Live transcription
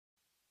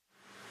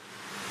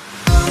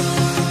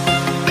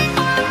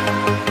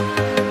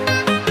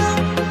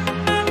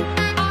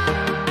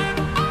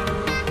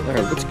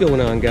going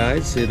on,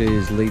 guys? It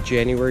is late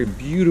January,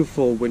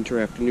 beautiful winter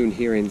afternoon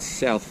here in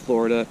South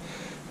Florida.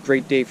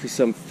 Great day for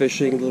some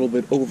fishing, a little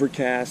bit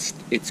overcast.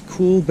 It's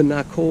cool but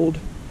not cold.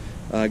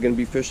 Gonna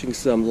be fishing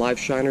some live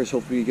shiners,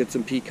 hopefully you get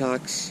some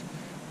peacocks.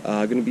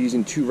 Gonna be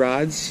using two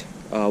rods.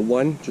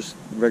 One, just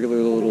regular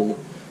little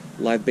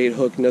live bait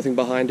hook, nothing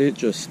behind it,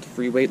 just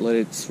free weight, let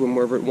it swim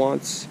wherever it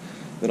wants.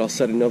 Then I'll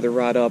set another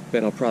rod up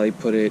and I'll probably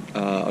put it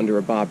under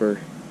a bobber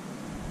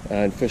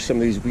and fish some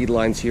of these weed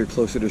lines here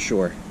closer to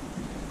shore.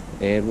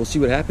 And we'll see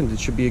what happens. It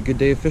should be a good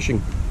day of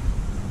fishing.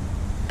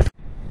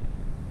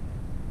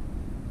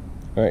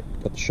 Alright,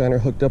 got the shiner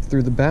hooked up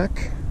through the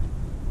back.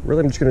 Really,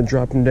 I'm just going to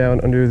drop him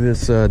down under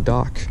this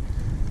dock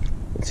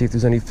and see if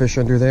there's any fish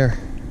under there.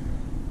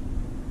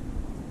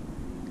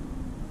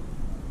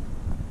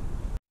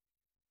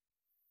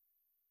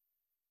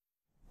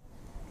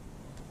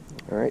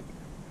 Alright,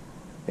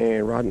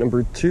 and rod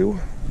number 2,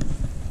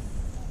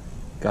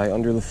 guy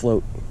under the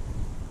float.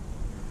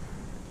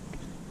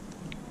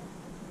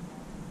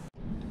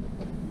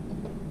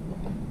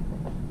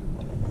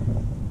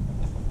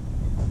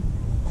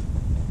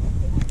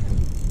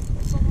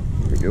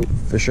 There we go,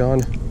 fish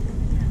on.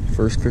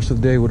 First fish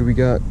of the day, what do we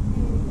got?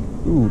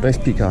 Ooh, nice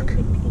peacock.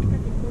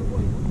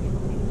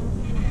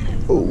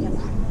 Oh,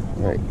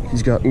 alright,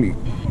 he's got me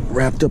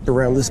wrapped up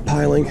around this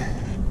piling.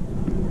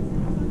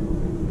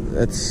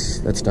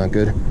 That's not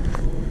good.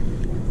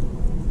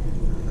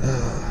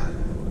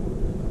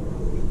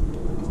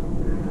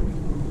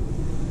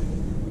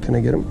 Can I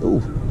get him? Ooh,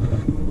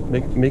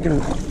 making.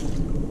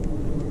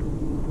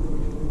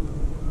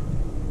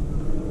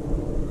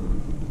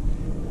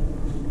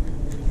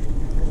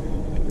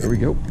 There we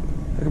go.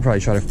 I could probably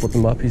try to flip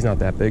him up. He's not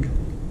that big.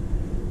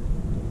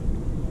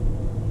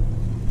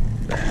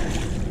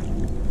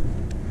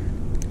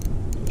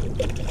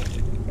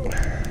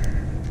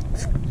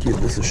 Let's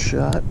give this a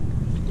shot.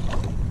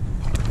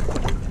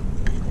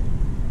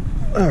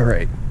 All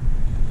right.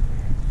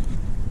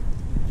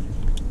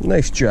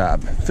 Nice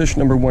job. Fish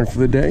number 1 for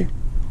the day.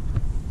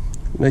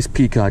 Nice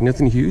peacock.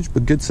 Nothing huge,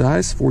 but good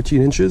size.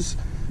 14 inches.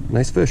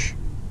 Nice fish.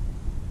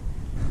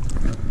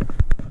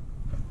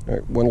 All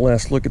right, one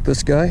last look at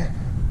this guy.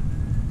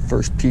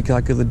 First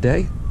peacock of the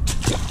day.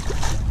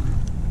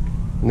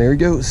 And there he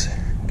goes.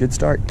 Good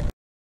start.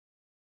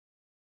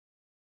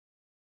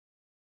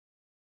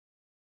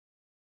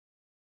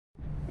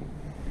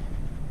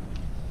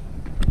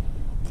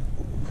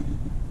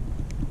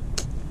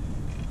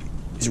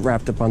 He's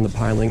wrapped up on the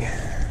piling.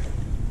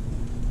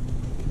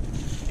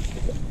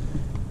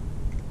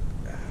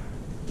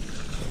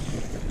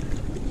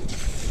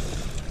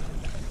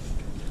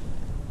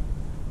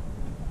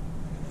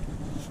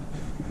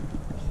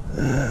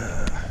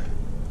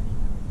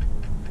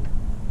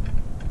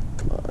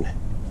 Come on.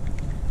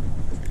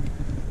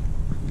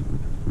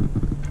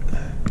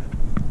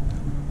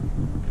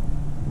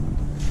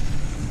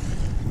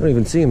 I don't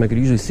even see him. I could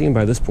usually see him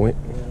by this point.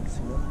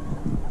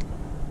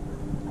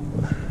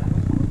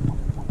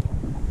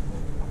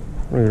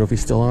 I don't even know if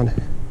he's still on.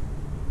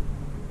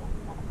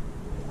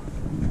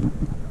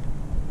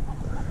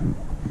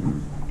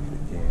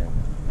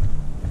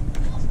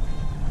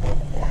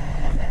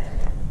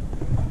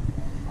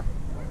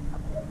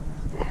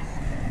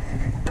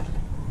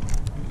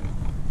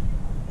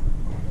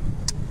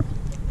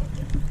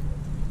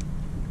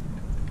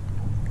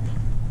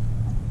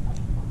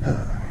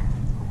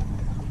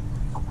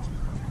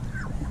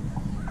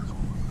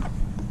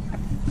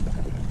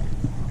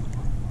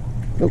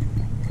 Nope.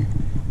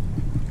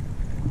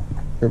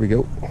 There we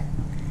go.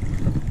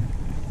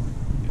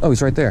 Oh,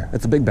 he's right there.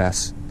 That's a big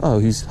bass. Oh,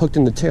 he's hooked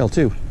in the tail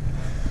too.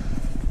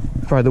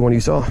 Probably the one you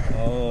saw.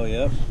 Oh,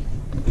 yep.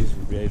 He's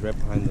right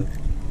behind the...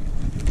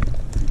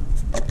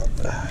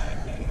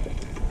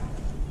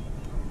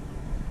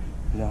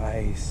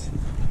 Nice.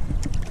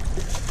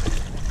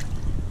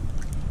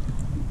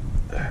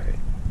 All right.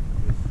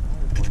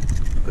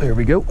 There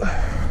we go.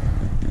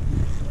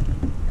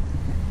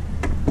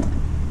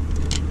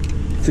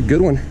 It's a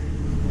good one.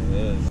 It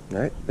is. All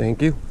right,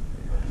 thank you.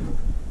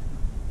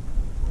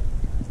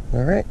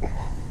 All right.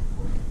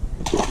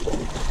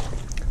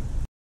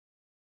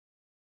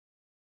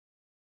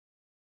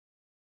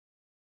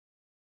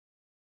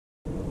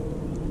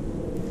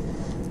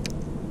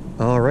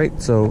 All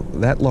right, so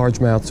that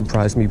largemouth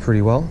surprised me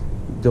pretty well.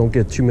 Don't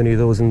get too many of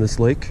those in this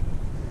lake.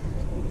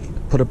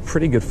 Put a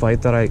pretty good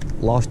fight that I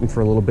lost him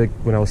for a little bit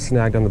when I was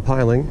snagged on the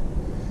piling.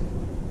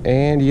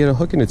 And he had a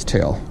hook in its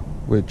tail,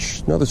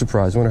 which, another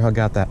surprise. I wonder how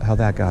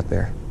that got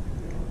there.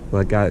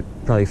 But got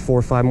probably 4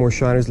 or 5 more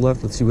shiners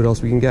left. Let's see what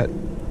else we can get.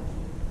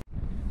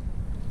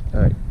 All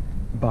right,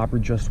 bobber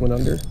just went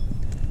under.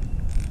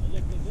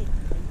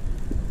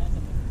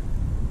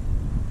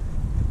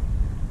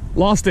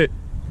 Lost it.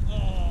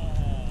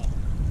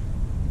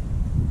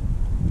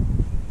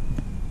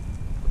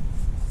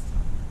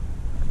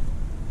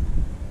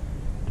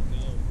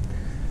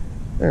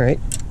 All right.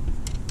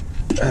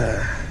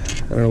 I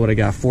don't know what I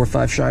got. 4 or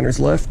 5 shiners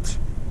left.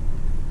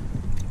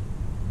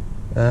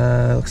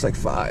 Looks like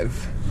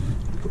 5.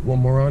 Put one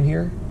more on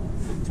here.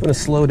 It's been a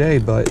slow day,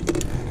 but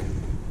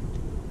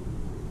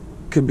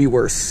Could be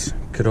worse.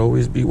 Could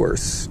always be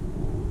worse.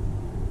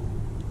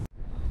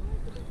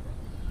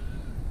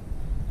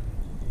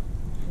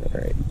 All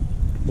right,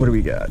 what do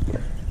we got?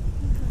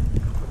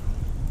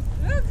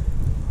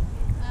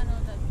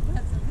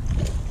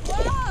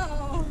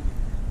 Whoa!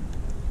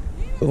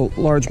 Little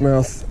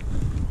largemouth.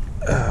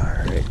 All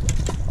right.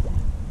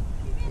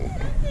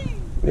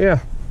 Yeah.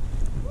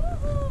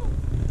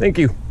 Thank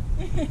you.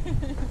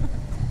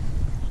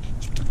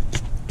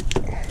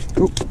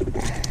 Oop.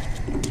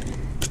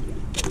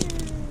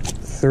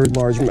 Third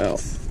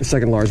largemouth. Or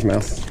second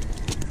largemouth.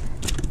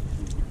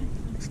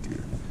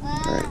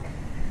 All right.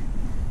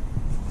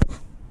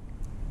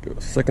 Go.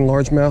 Second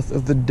largemouth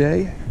of the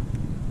day.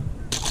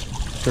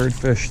 Third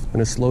fish. It's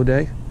been a slow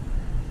day.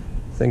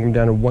 I think I'm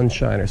down to one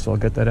shiner, so I'll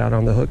get that out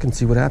on the hook and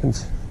see what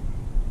happens.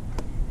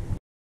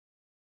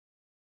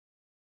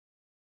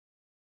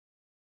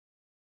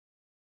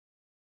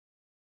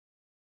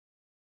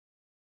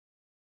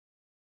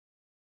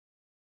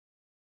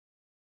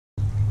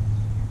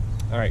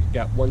 All right,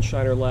 got one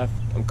shiner left.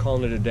 I'm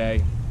calling it a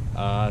day.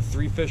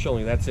 3 fish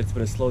only, that's it. It's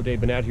been a slow day.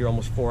 Been out here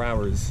almost 4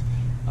 hours.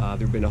 There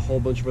have been a whole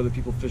bunch of other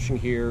people fishing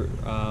here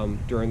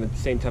during the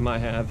same time I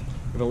have.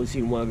 I've only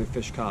seen one other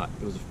fish caught.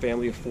 There was a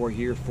family of 4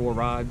 here, 4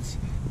 rods.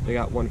 They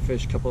got 1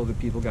 fish, a couple other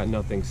people got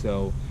nothing.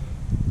 So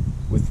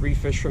with 3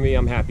 fish for me,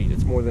 I'm happy.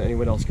 It's more than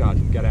anyone else got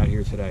out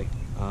here today.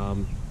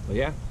 But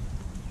yeah,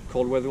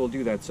 cold weather will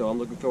do that. So I'm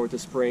looking forward to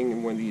spring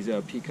and when these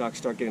peacocks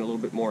start getting a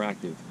little bit more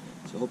active.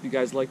 So hope you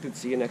guys liked it.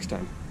 See you next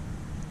time.